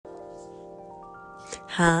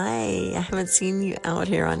Hi, I haven't seen you out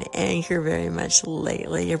here on Anchor very much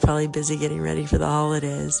lately. You're probably busy getting ready for the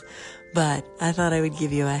holidays, but I thought I would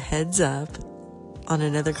give you a heads up on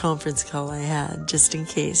another conference call I had, just in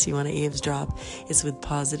case you want to eavesdrop. It's with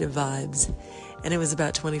Positive Vibes, and it was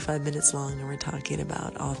about 25 minutes long, and we're talking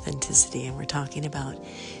about authenticity, and we're talking about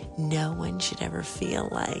no one should ever feel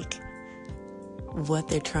like what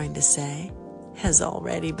they're trying to say has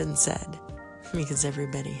already been said, because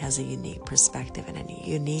everybody has a unique perspective and a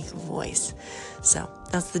unique voice. So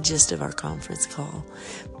that's the gist of our conference call.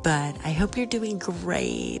 But I hope you're doing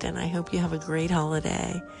great, and I hope you have a great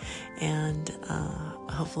holiday, and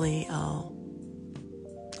hopefully I'll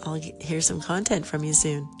hear some content from you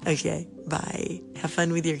soon. Okay, bye. Have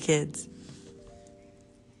fun with your kids.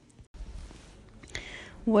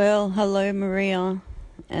 Well, hello Maria,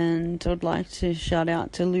 and I'd like to shout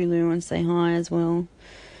out to Lulu and say hi as well.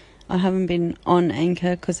 I haven't been on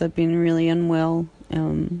Anchor because I've been really unwell,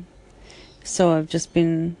 so I've just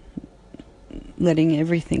been letting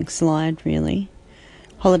everything slide, really.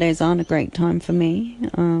 Holidays aren't a great time for me.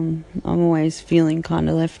 I'm always feeling kind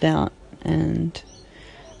of left out, and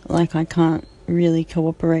like I can't really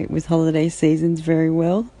cooperate with holiday seasons very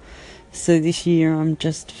well. So this year I'm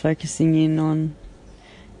just focusing in on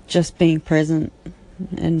just being present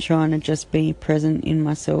and trying to just be present in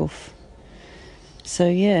myself. So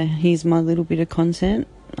yeah, here's my little bit of content.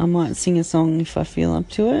 I might sing a song if I feel up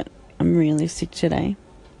to it. I'm really sick today.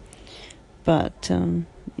 But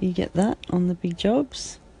you get that on the big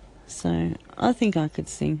jobs. So I think I could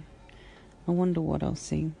sing. I wonder what I'll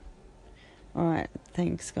sing. Alright,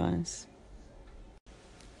 thanks guys.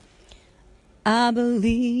 I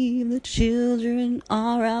believe the children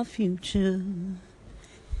are our future.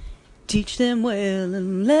 Teach them well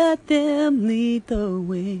and let them lead the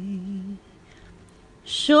way.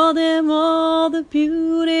 Show them all the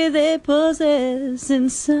beauty they possess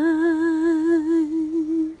inside.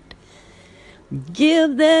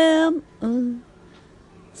 Give them a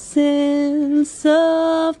sense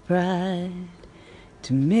of pride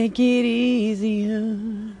to make it easier.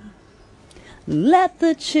 Let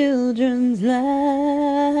the children's laughter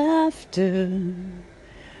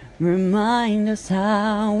remind us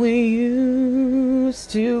how we used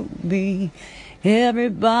to be.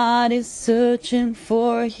 Everybody's searching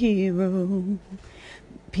for a hero.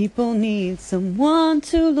 People need someone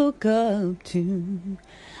to look up to.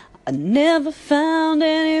 I never found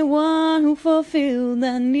anyone who fulfilled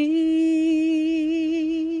that need.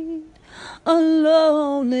 A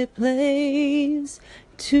lonely place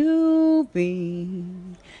to be.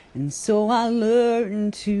 And so I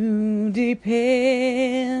learned to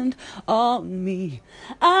depend on me.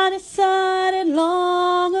 I decided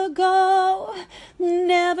long ago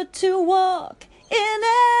never to walk in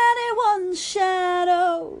anyone's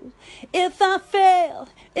shadow. If I fail,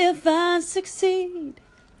 if I succeed,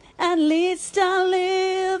 at least I'll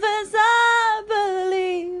live as I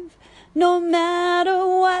believe. No matter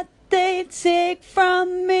what they take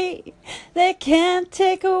from me, they can't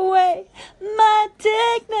take away my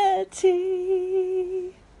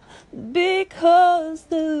dignity, because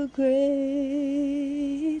the greatest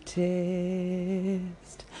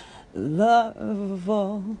love of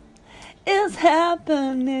all is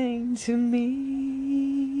happening to me.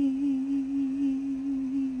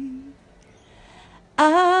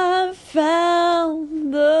 I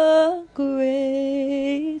found the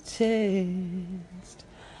greatest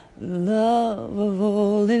love of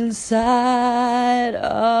all inside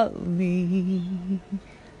of me.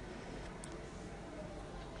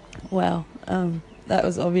 Wow, that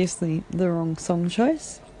was obviously the wrong song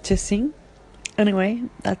choice to sing. Anyway,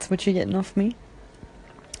 that's what you're getting off me.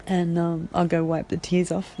 And I'll go wipe the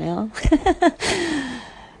tears off now.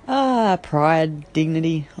 Pride,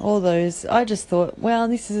 dignity, all those. I just thought, wow,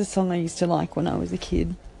 this is a song I used to like when I was a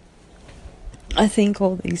kid. I think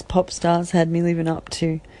all these pop stars had me living up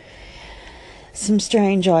to some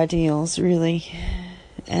strange ideals, really.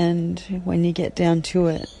 And when you get down to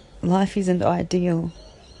it, life isn't ideal.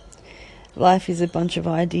 Life is a bunch of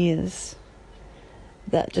ideas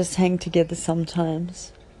that just hang together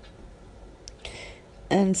sometimes.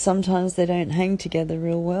 And sometimes they don't hang together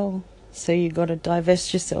real well. So you got to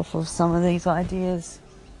divest yourself of some of these ideas.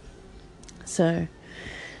 So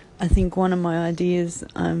I think one of my ideas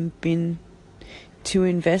I've been too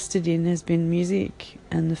invested in has been music,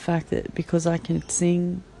 and the fact that because I can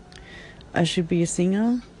sing, I should be a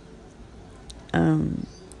singer.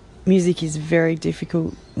 Music is a very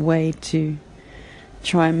difficult way to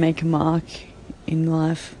try and make a mark in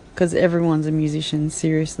life, because everyone's a musician,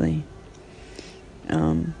 seriously.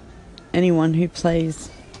 Anyone who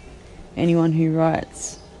plays, anyone who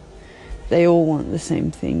writes, they all want the same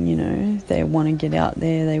thing, you know. They want to get out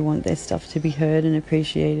there, they want their stuff to be heard and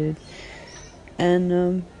appreciated.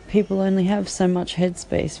 And people only have so much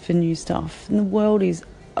headspace for new stuff. And the world is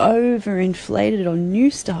overinflated on new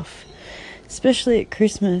stuff, especially at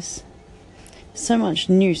Christmas. So much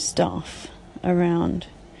new stuff around.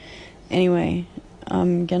 Anyway,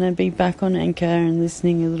 I'm going to be back on Anchor and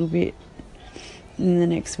listening a little bit in the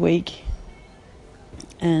next week.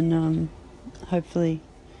 And hopefully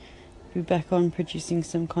be back on producing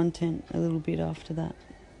some content a little bit after that.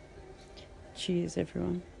 Cheers,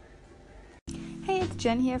 everyone. Hey, it's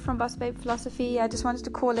Jen here from Boss Babe Philosophy. I just wanted to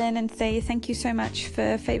call in and say thank you so much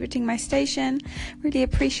for favoriting my station. Really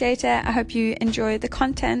appreciate it. I hope you enjoy the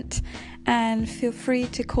content, and feel free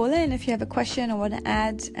to call in if you have a question or want to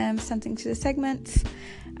add something to the segments.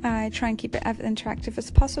 I try and keep it as interactive as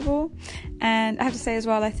possible. And I have to say as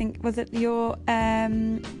well, I think, was it your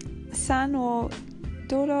son or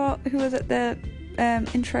daughter who was at the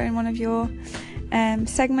intro in one of your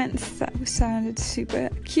segments? That sounded super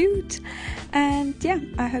cute. And yeah,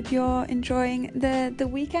 I hope you're enjoying the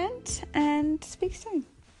weekend, and speak soon.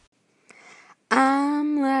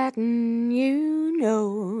 I'm letting you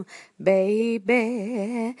know,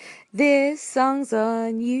 baby, this song's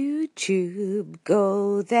on YouTube.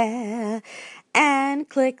 Go there and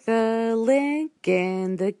click the link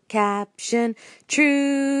in the caption.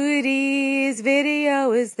 Trudy's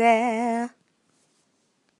video is there.